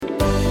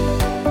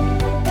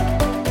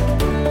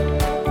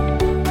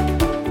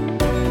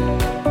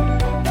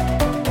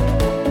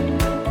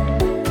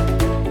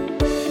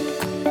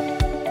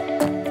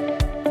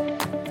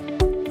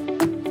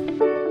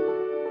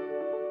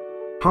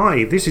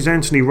Hi, this is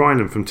Anthony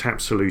Ryland from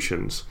TAP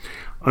Solutions.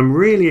 I'm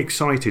really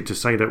excited to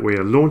say that we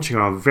are launching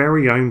our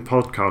very own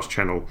podcast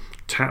channel,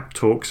 TAP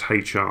Talks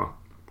HR.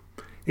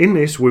 In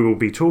this, we will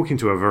be talking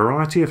to a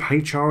variety of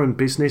HR and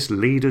business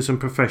leaders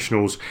and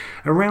professionals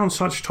around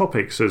such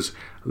topics as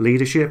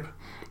leadership,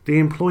 the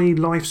employee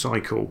life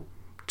cycle,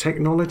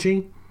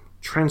 technology,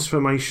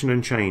 transformation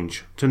and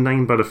change, to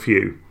name but a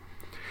few.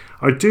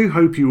 I do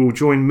hope you will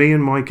join me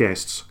and my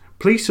guests.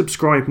 Please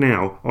subscribe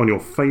now on your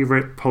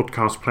favourite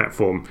podcast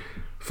platform.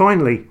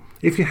 Finally,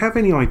 if you have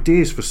any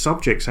ideas for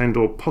subjects and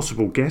or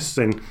possible guests,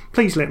 then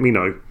please let me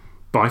know.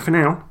 Bye for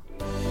now.